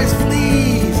darkness always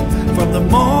flees from the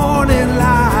morning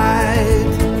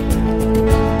light?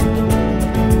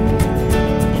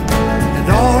 And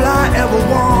all I ever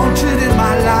wanted in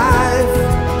my life,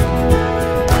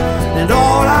 and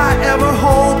all I ever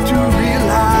hope to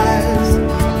realize,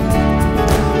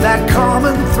 that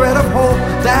common thread of hope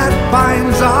that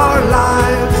binds our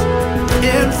lives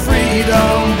in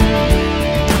freedom.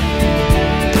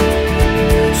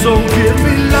 So give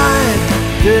me life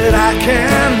that I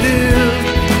can live.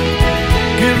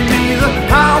 Give me the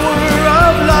power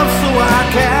of love so I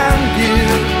can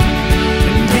give.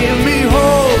 And give me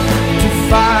hope to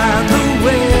find the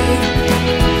way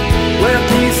where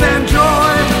peace and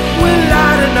joy will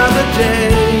light another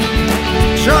day.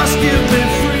 Just give me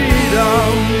freedom.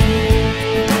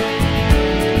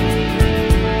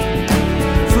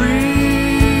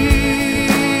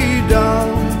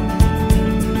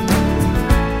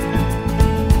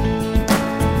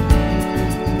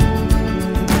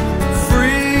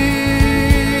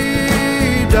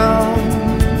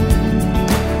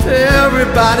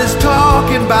 Everybody's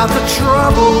talking about the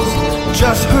troubles,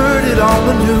 just heard it on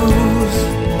the news.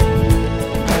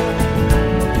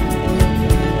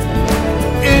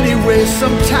 Anyway,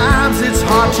 sometimes it's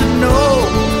hard to know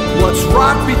what's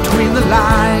right between the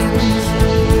lines.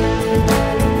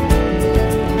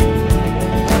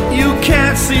 You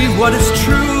can't see what is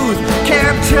truth,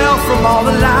 can't tell from all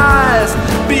the lies.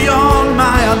 Beyond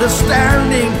my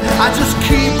understanding, I just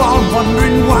keep on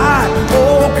wondering why.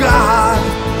 Oh God,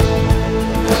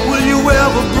 will you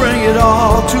ever bring it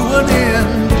all to an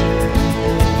end?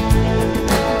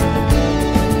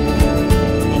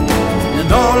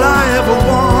 And all I ever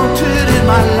wanted in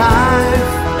my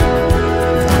life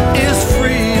is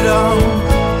freedom.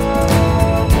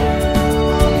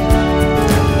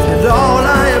 And all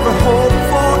I ever hope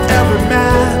for every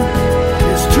man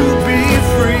is to be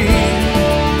free.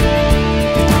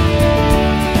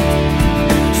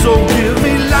 So give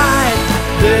me life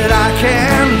that I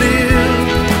can live.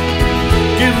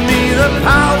 Give me the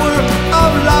power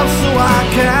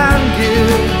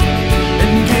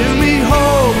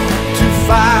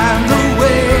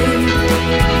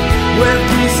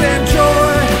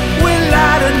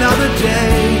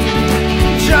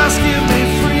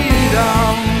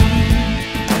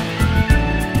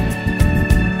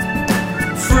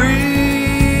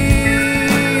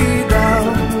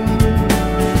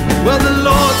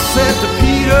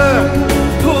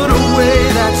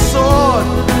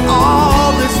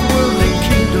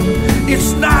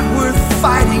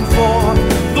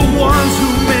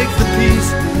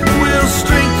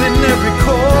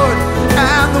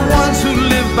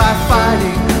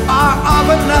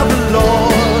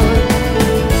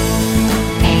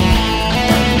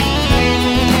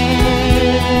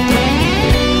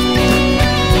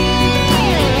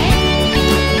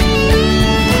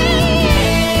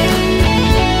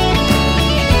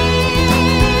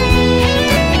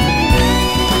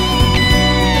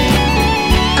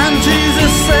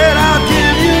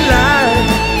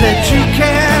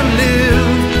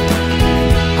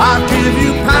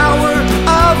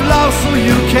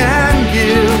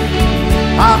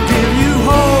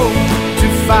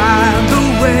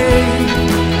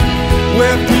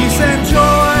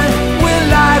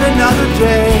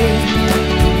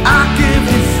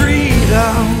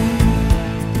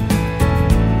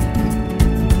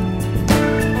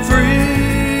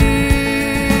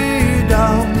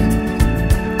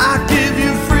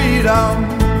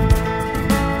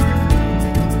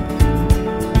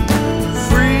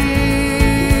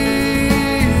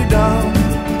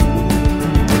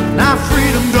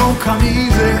come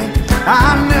easy,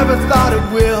 I never thought it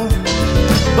will.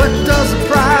 But does the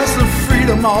price of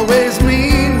freedom always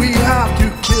mean we have to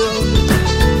kill?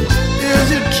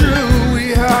 Is it true we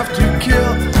have to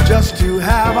kill just to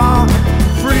have our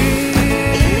freedom?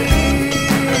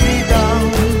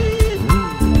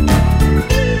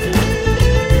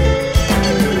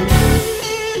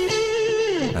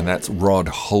 And that's Rod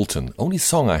Halton. Only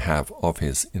song I have of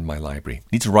his in my library.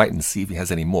 Need to write and see if he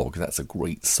has any more, because that's a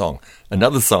great song.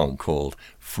 Another song called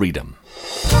Freedom.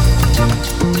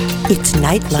 It's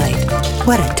Nightlight.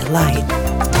 What a delight.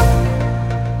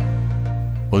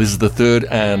 Well, this is the third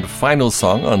and final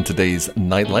song on today's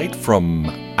Nightlight from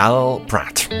Al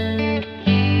Pratt.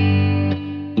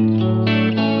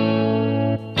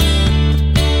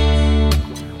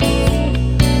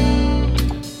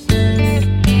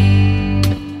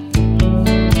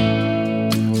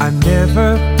 I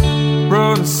never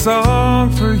wrote a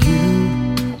song for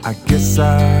you. I guess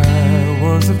I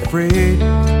was afraid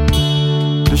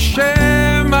to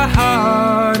share my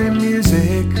heart in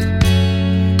music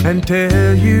and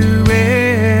tell you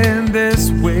in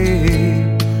this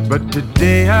way. But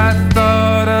today I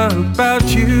thought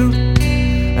about you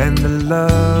and the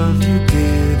love you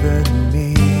given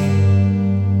me.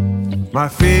 My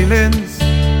feelings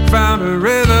found a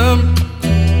rhythm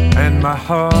and my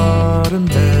heart a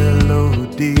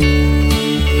melody.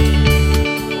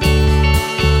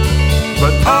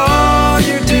 But all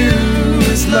you do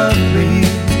is love me.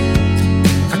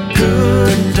 I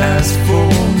couldn't ask for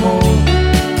more.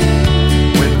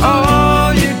 When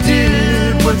all you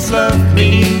did was love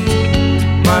me,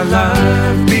 my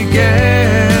life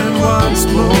began once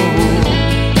more.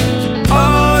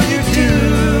 All you do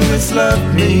is love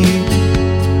me.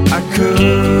 I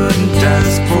couldn't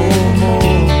ask for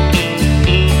more.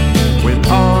 When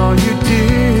all you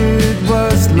did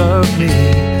was love me,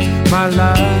 my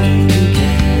life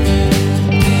began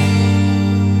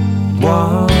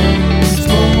once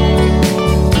more.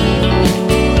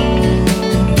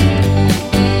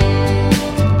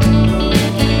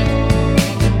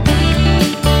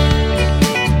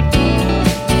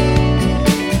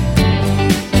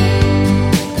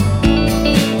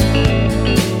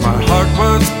 My heart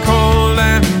was cold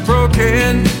and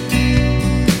broken.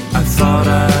 I thought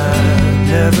I'd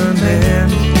never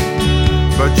mend,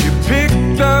 but you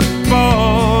picked up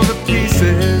all the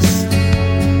pieces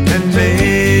and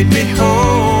made me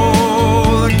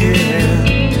whole again.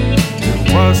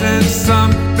 It wasn't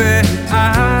something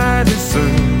I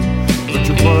deserved, but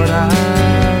you're what I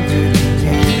really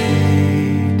need.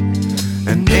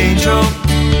 An angel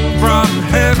from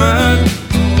heaven,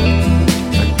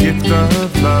 a gift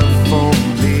of love for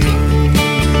me.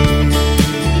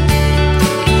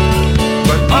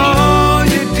 But all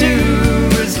you do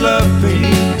is love me.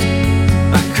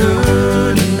 I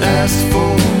couldn't ask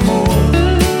for more.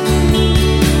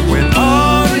 When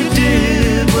all you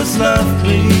did was love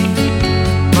me,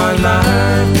 my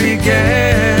life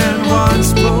began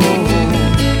once more.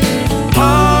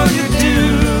 All you do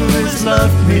is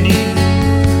love me.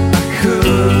 I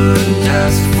couldn't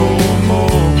ask for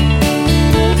more.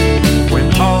 When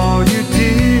all you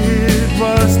did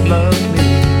was love me,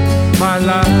 my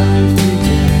life began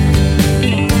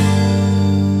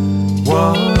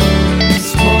once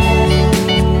more.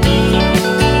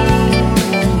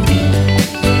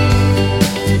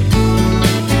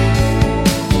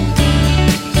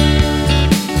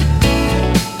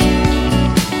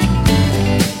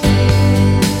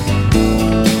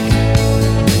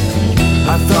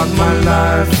 I thought my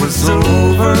life was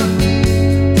over,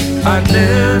 I'd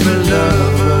never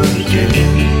love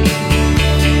again.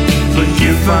 But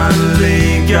you finally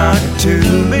got to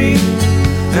me,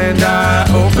 and I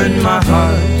opened my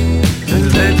heart and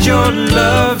let your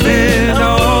love in.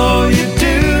 All you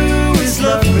do is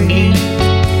love me.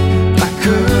 I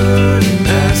couldn't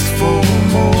ask for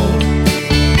more.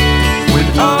 When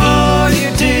all you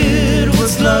did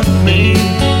was love me,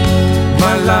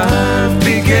 my life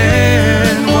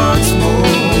began once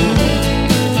more.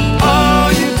 All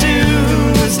you do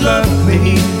is love me.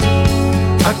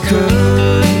 I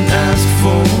couldn't ask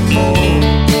for more.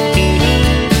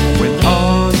 When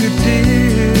all you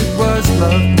did was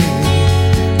love me,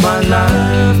 my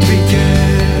life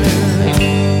began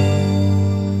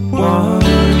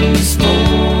once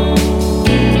more.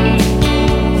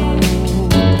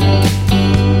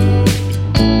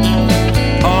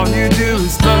 All you do is love me. All you do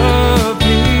is love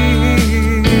me.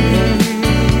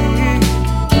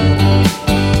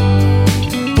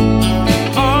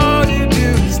 All you do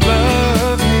is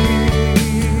love me.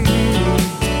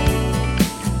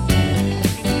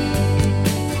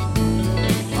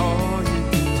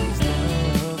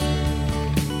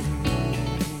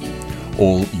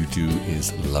 All You Do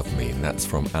Is Love Me, and that's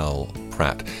from Al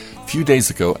Pratt. A few days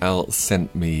ago, Al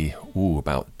sent me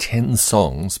about 10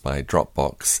 songs by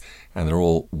Dropbox, and they're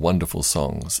all wonderful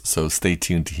songs, so stay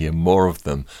tuned to hear more of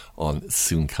them on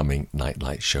soon-coming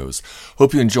Nightlight shows.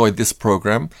 Hope you enjoyed this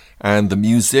program and the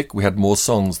music. We had more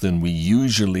songs than we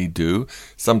usually do.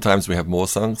 Sometimes we have more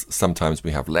songs, sometimes we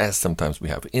have less, sometimes we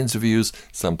have interviews,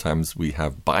 sometimes we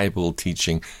have Bible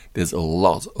teaching. There's a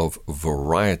lot of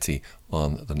variety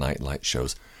on the Nightlight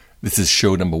shows. This is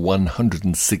show number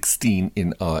 116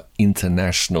 in our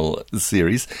international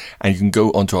series, and you can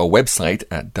go onto our website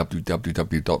at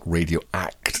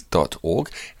www.radioact.org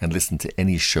and listen to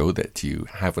any show that you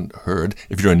haven't heard.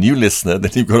 If you're a new listener,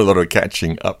 then you've got a lot of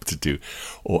catching up to do,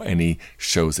 or any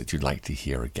shows that you'd like to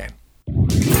hear again.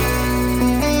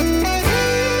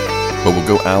 But we'll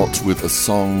go out with a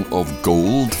song of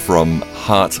gold from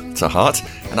Heart to Heart,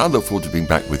 and I look forward to being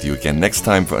back with you again next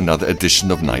time for another edition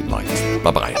of Nightlight.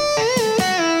 Bye-bye.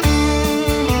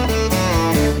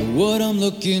 What I'm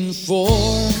looking for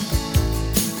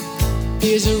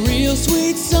is a real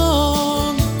sweet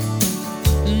song,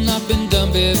 not been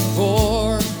done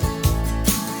before,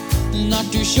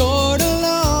 not too short or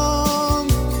long,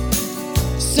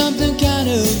 something kind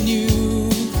of new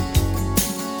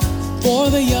for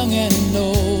the young and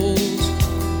old,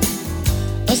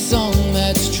 a song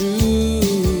that's true,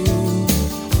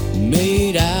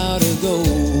 made out of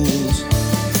gold.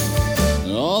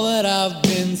 All that I've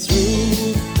been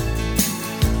through,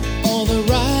 all the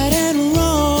right and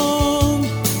wrong,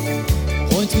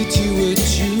 points me to a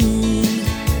tune,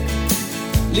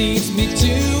 leads me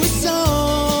to a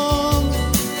song,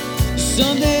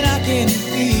 something I can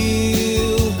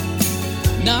feel,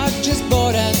 not just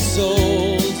bought and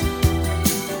sold.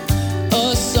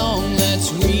 A song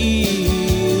that's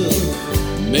real,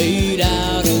 made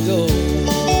out of gold.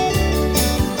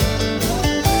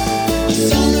 A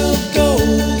song of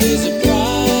gold is a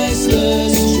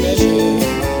priceless treasure.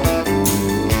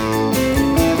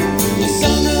 A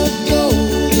song of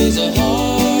gold is a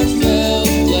heartfelt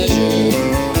pleasure.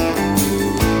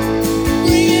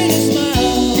 Bringing a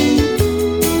smile,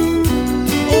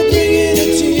 or bringing a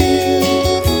tear,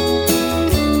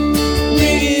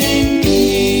 bringing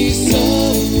peace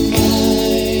of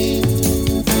mind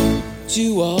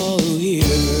to all who hear.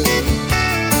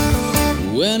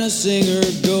 When a singer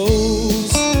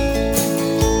goes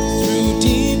through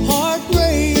deep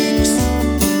heartbreaks,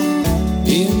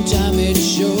 in time it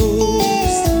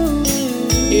shows,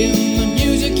 in the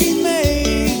music he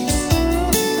makes,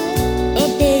 a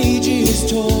page is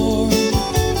torn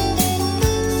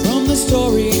from the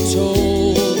story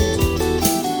told,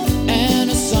 and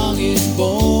a song is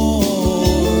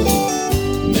born,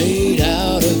 made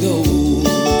out of gold.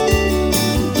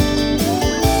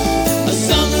 A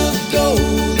song of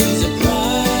gold is a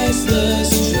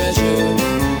priceless treasure.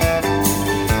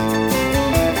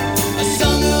 A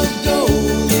song of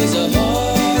gold is a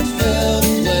heartfelt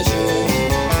pleasure.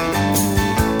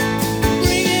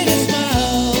 Bringing a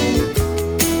smile,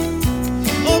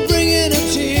 or bringing a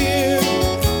tear,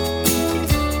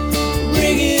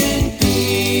 bringing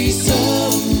peace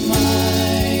of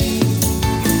mind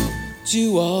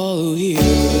to all who hear.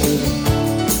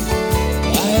 I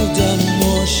have done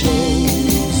more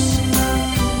shows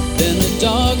than a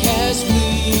dog has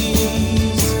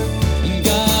fleas, and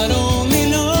God only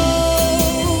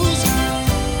knows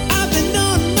I've been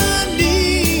on my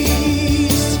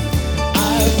knees.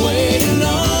 I've waited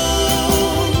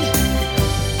long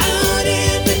out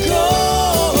in the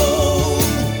cold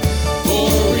for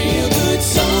a real good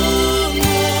song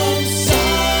of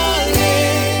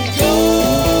solid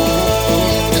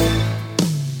gold.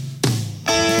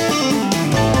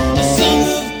 A song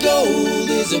of gold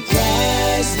is a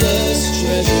priceless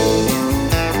treasure.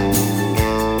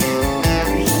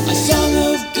 A song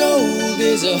of gold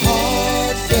is a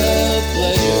heartfelt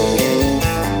pleasure.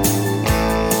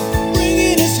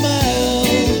 Bringing a smile,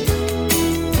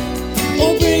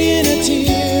 or bringing a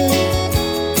tear,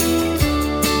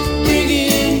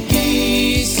 bringing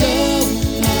peace of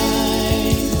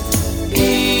mind,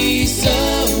 peace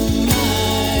of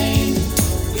mind,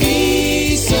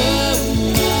 peace of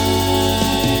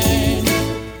mind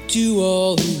to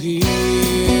all who hear.